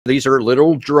These are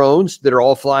little drones that are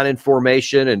all flying in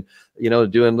formation and,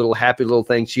 doing little happy little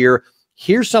things here.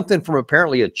 Here's something from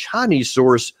apparently a Chinese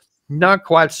source, not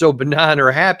quite so benign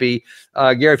or happy.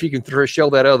 Gary, if you can show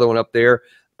that other one up there.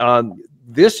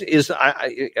 This is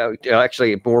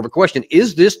actually more of a question.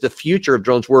 Is this the future of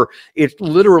drones where it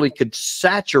literally could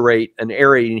saturate an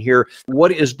area in here?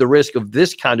 What is the risk of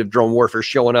this kind of drone warfare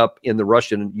showing up in the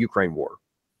Russian-Ukraine war?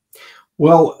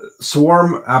 Well,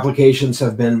 swarm applications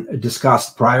have been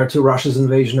discussed prior to Russia's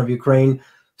invasion of Ukraine.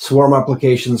 Swarm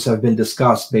applications have been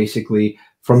discussed basically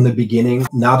from the beginning.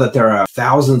 Now that there are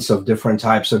thousands of different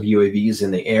types of UAVs in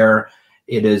the air,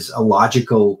 it is a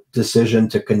logical decision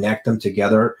to connect them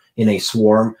together in a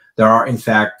swarm. There are, in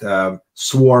fact,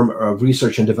 swarm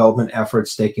research and development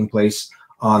efforts taking place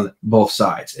on both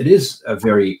sides. It is a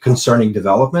very concerning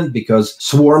development because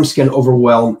swarms can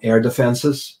overwhelm air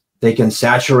defenses. They can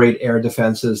saturate air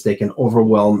defenses. They can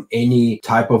overwhelm any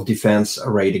type of defense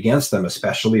arrayed against them,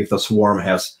 especially if the swarm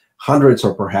has hundreds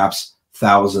or perhaps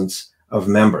thousands of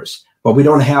members. But we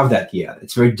don't have that yet.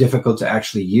 It's very difficult to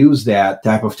actually use that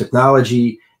type of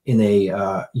technology in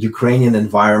a Ukrainian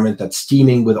environment that's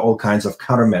teeming with all kinds of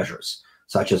countermeasures,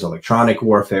 such as electronic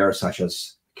warfare, such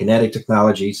as kinetic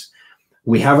technologies.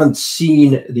 We haven't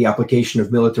seen the application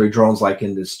of military drones like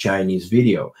in this Chinese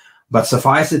video, but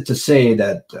suffice it to say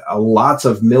that lots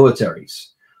of militaries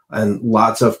and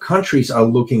lots of countries are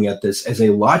looking at this as a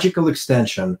logical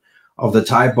extension of the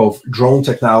type of drone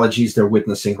technologies they're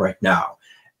witnessing right now.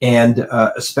 And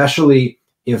especially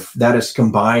if that is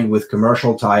combined with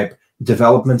commercial type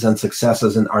developments and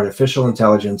successes in artificial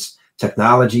intelligence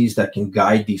technologies that can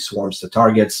guide these swarms to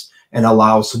targets and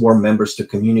allow swarm members to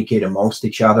communicate amongst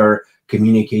each other,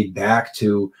 communicate back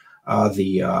to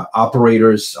the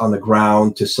operators on the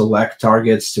ground to select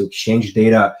targets, to exchange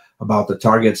data about the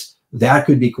targets, that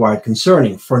could be quite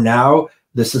concerning. For now,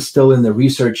 this is still in the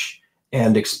research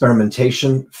and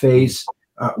experimentation phase.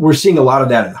 We're seeing a lot of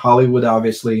that in Hollywood,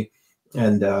 obviously,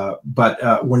 and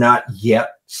but we're not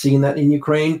yet seeing that in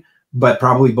Ukraine. But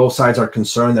probably both sides are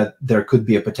concerned that there could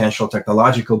be a potential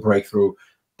technological breakthrough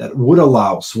that would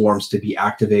allow swarms to be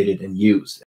activated and used.